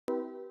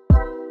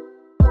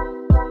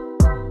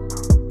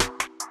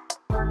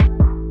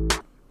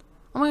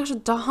my gosh, a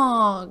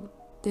dog.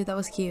 Dude, that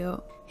was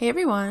cute. Hey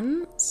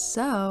everyone.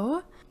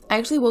 So I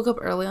actually woke up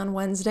early on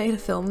Wednesday to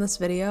film this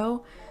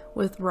video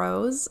with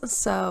Rose.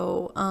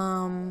 So,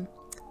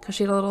 cause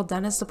she had a little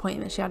dentist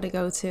appointment she had to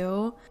go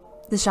to.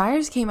 The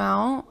Shires came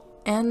out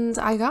and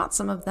I got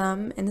some of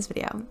them in this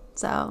video.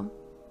 So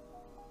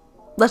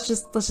let's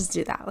just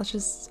do that. Let's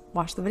just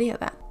watch the video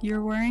then.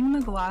 You're wearing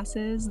the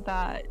glasses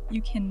that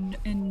you can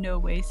in no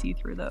way see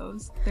through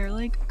those. They're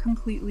like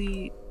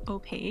completely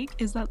opaque.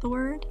 Is that the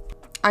word?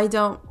 I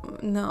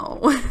don't know.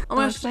 Oh my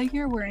gosh. Looks like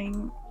you're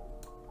wearing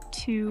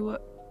 2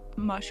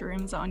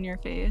 mushrooms on your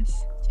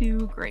face.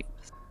 2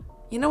 grapes.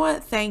 You know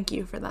what? Thank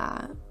you for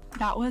that.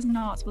 That was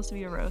not supposed to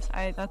be a roast.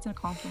 That's a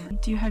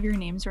compliment. Do you have your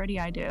names ready?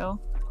 I do.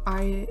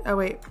 Oh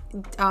wait.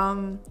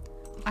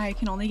 I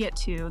can only get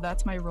 2.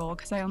 That's my rule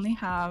because I only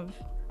have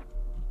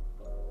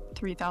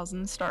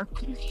 3,000 star.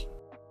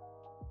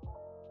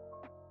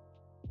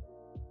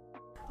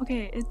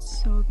 Okay,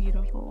 it's so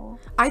beautiful.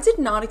 I did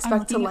not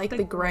expect to like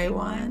the gray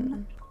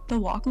one. The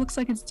walk looks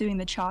like it's doing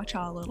the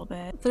cha-cha a little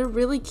bit. They're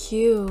really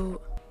cute.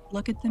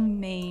 Look at the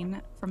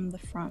mane from the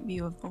front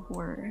view of the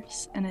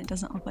horse, and it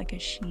doesn't look like a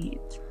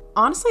sheet.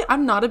 Honestly,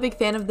 I'm not a big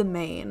fan of the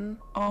mane.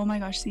 Oh my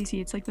gosh,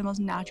 Cece, it's like the most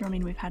natural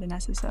mane we've had in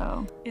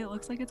SSO. It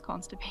looks like it's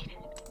constipated.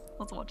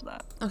 Let's watch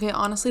that. Okay,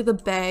 honestly, the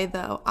bay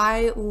though.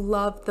 I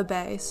love the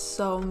bay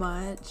so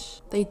much.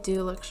 They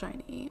do look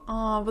shiny.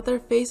 Oh, but their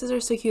faces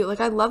are so cute.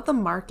 Like, I love the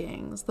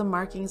markings. The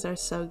markings are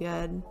so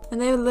good. And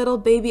they have little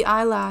baby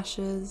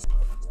eyelashes.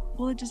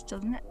 Well, it just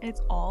doesn't. It's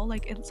all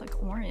like, it's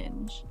like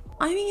orange.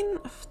 I mean,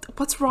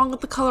 what's wrong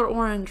with the color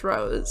orange,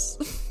 Rose?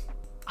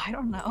 I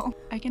don't know.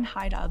 I can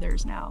hide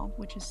others now,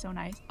 which is so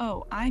nice.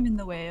 Oh, I'm in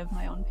the way of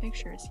my own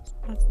pictures.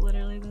 That's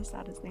literally the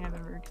saddest thing I've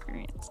ever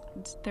experienced.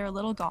 They're a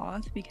little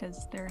goth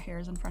because their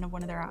hair's in front of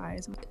one of their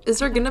eyes. Is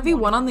there gonna be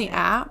one on the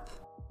app?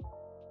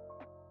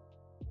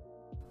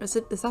 Is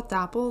that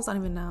dapples? I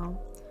don't even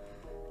know.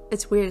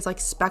 It's weird. It's like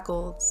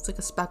speckled. It's like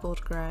a speckled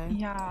gray.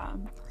 Yeah.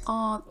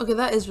 Oh, okay,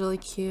 that is really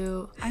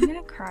cute. I'm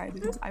gonna cry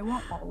because I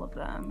want all of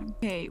them.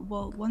 Okay,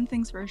 well, one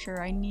thing's for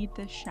sure. I need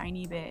this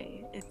shiny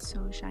bay. It's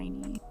so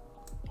shiny.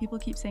 People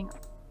keep saying,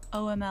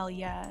 OML,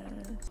 yes.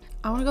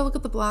 I want to go look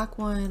at the black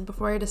one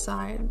before I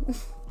decide.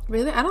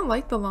 Really? I don't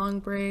like the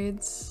long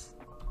braids.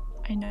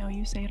 I know,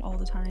 you say it all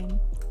the time.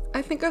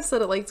 I think I've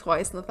said it like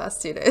twice in the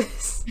past 2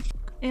 days.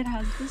 It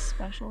has this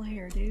special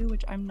hairdo,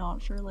 which I'm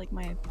not sure like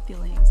my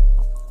feelings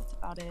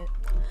about it.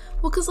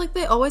 Well, because like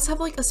they always have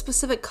like a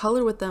specific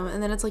color with them,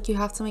 and then it's like you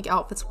have to make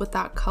outfits with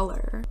that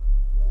color.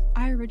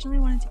 I originally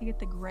wanted to get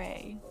the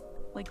gray,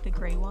 like the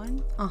gray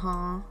one.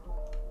 Uh-huh.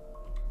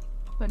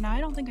 But now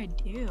I don't think I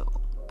do.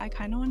 I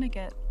kind of want to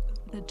get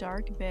the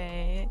dark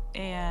bay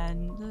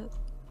and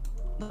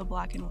the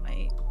black and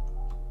white.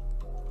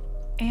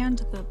 And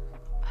the...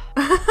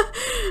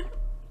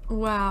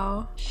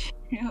 Wow.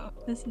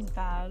 This is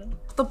bad.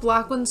 The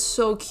black one's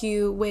so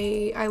cute.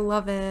 Wait, I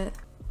love it.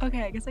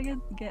 Okay, I guess I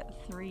could get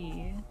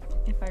 3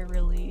 if I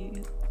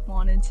really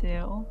wanted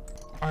to.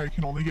 I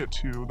can only get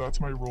 2. That's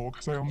my rule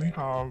because I only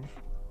have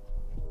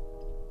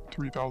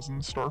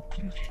 3,000 star.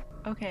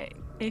 Okay,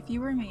 if you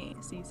were me,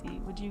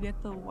 Cece, would you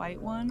get the white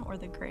one or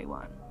the gray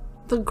one?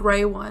 The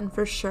gray one,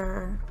 for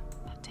sure.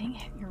 Oh, dang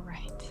it, you're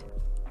right.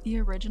 The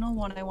original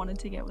one I wanted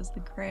to get was the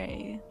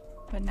gray,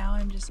 but now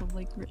I'm just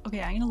like, okay,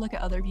 I'm gonna look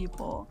at other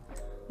people.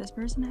 This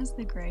person has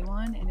the gray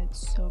one and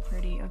it's so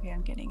pretty. Okay,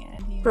 I'm getting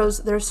it. Bros,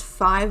 there's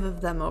 5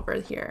 of them over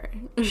here.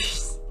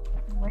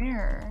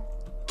 Where?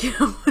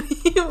 What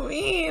do you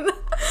mean?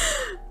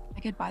 I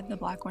could buy the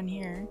black one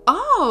here.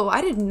 Oh,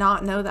 I did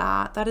not know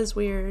that. That is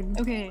weird.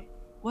 Okay.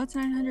 What's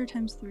 900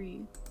 times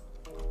 3?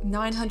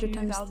 900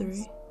 times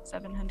 3.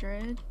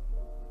 700.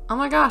 Oh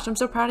my gosh, I'm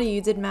so proud of you.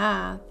 You did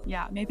math.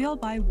 Yeah, maybe I'll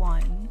buy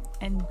 1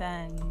 and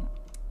then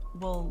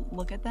we'll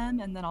look at them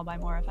and then I'll buy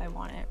more if I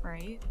want it,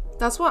 right?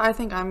 That's what I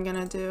think I'm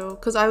gonna do.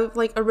 Because I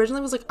like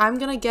originally was like, I'm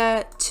gonna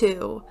get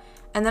 2.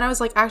 And then I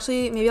was like,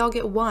 actually, maybe I'll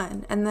get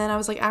 1. And then I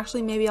was like,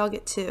 actually, maybe I'll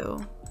get 2.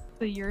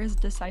 So you're as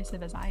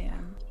decisive as I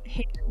am.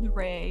 Hated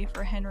Ray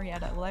for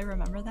Henrietta. Will I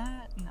remember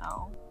that?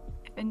 No.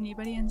 If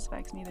anybody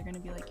inspects me, they're gonna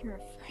be like, you're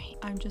afraid.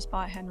 I'm just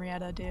bought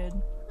Henrietta, dude.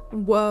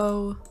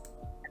 Whoa.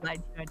 I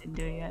didn't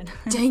do it yet.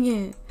 Dang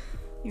it.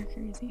 You're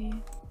crazy.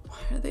 Why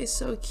are they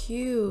so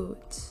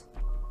cute?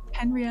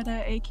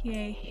 Henrietta,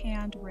 aka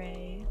Hand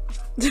Ray.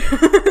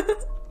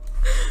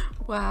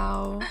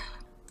 Wow.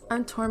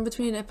 I'm torn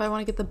between if I want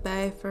to get the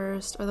bay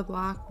first or the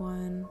black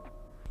one.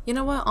 You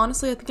know what?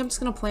 Honestly, I think I'm just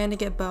gonna plan to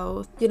get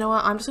both. You know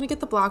what? I'm just gonna get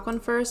the black one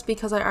first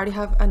because I already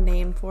have a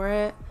name for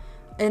it.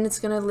 And it's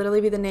gonna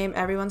literally be the name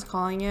everyone's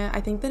calling it.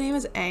 I think the name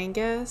is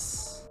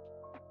Angus.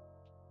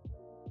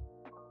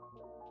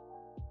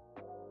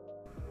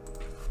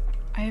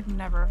 I have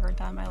never heard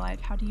that in my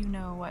life. How do you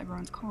know what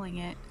everyone's calling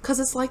it? Because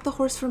it's like the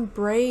horse from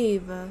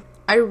Brave.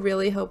 I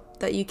really hope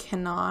that you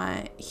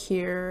cannot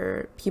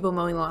hear people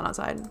mowing the lawn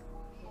outside.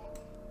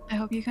 I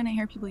hope you couldn't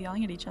hear people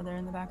yelling at each other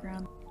in the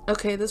background.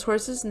 Okay, this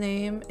horse's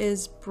name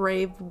is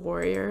Brave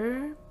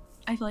Warrior.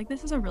 I feel like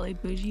this is a really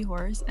bougie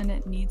horse and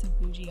it needs a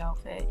bougie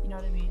outfit, you know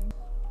what I mean?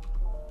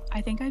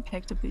 I think I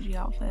picked a bougie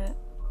outfit.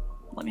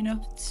 Let me know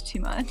if it's too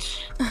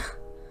much.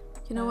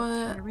 You know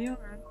what? Here we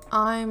are.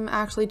 I'm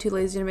actually too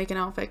lazy to make an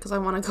outfit because I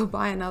want to go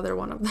buy another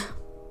one of them.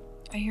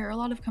 I hear a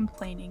lot of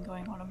complaining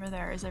going on over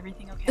there. Is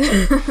everything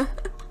okay?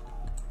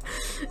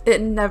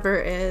 It never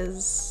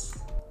is.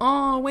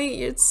 Oh,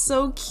 wait, it's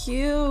so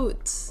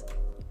cute.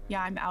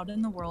 Yeah, I'm out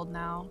in the world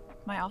now.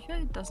 My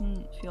outfit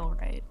doesn't feel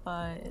right,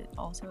 but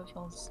also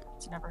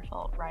it's never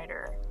felt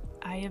righter.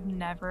 I have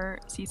never,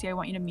 Cece, I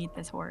want you to meet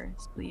this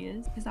horse,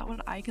 please. Is that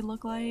what I could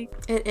look like?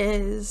 It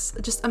is.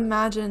 Just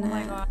imagine Oh it.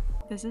 my god,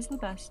 this is the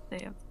best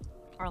day of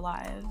our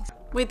lives.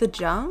 Wait, the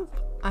jump?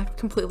 I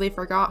completely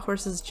forgot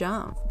horses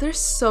jump. They're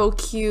so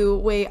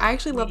cute. Wait, I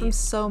actually love them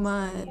so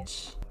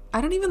much.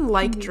 I don't even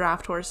like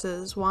draft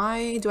horses.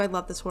 Why do I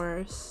love this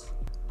horse?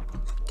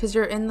 Because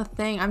you're in the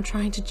thing. I'm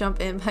trying to jump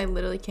in, but I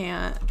literally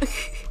can't.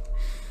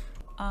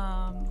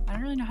 I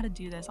don't really know how to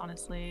do this,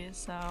 honestly,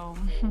 so...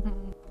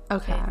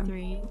 Okay.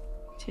 3,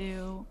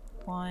 2,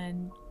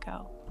 1,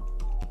 go.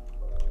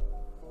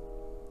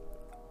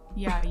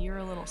 Yeah, you're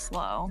a little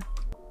slow.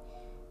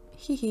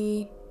 Hee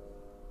hee.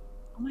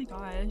 Oh my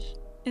gosh.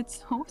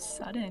 It's so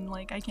sudden.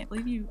 Like, I can't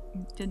believe you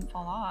didn't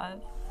fall off.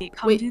 Wait,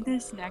 come Wait. do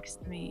this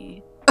next to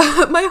me.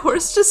 My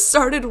horse just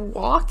started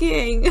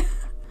walking.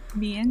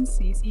 Me and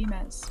Cece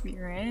met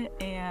Spirit,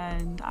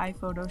 and I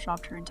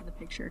photoshopped her into the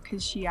picture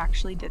because she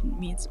actually didn't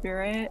meet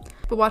Spirit.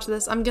 But watch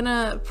this. I'm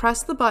gonna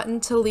press the button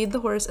to lead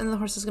the horse, and the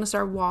horse is gonna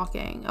start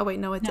walking. Oh wait,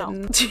 no, it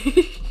didn't.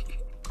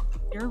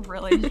 You're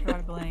really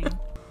struggling.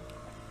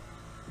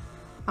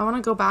 I want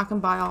to go back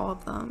and buy all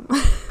of them.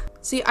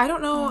 See, I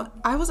don't know.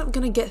 I wasn't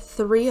gonna get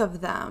 3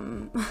 of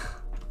them.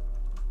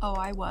 Oh,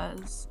 I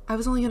was. I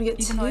was only gonna get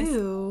Even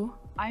 2.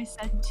 I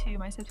said 2.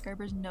 My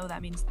subscribers know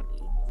that means 3.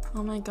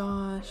 Oh my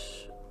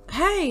gosh.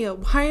 Hey,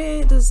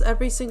 why does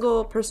every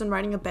single person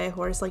riding a bay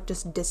horse like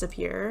just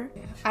disappear?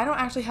 I don't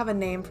actually have a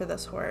name for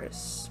this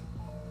horse.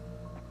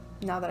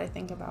 Now that I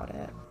think about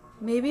it.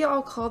 Maybe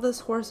I'll call this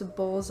horse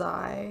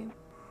Bullseye.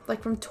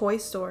 Like from Toy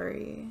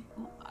Story.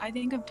 I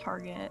think of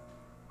Target.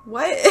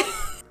 What?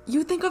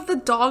 You think of the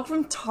dog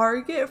from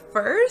Target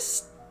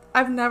first?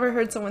 I've never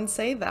heard someone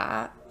say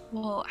that.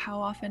 Well, how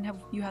often have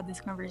you had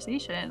this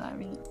conversation? I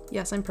mean...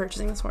 Yes, I'm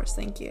purchasing this horse,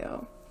 thank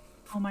you.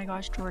 Oh my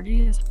gosh,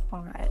 Georgie is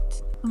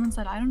hot. Someone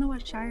said, I don't know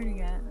what Shire to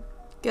get.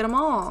 Get them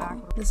all.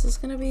 Exactly. This is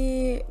gonna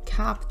be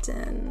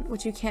Captain,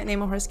 which you can't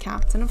name a horse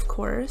Captain, of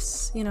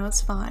course. You know,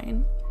 it's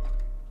fine.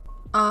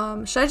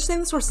 Should I just name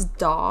this horse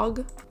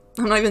Dog?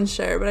 I'm not even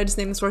sure, but I just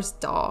named this horse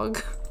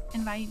Dog.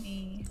 Invite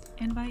me.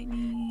 Invite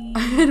me.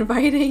 I'm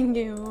inviting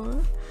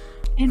you.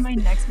 In my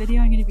next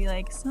video, I'm gonna be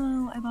like,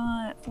 so I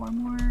bought 4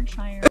 more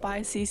Shire. Buy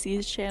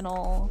CC's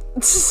channel.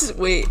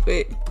 Wait.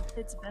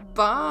 It's been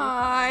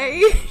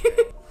Bye.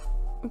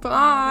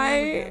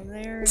 Bye.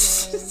 There it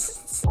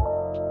is.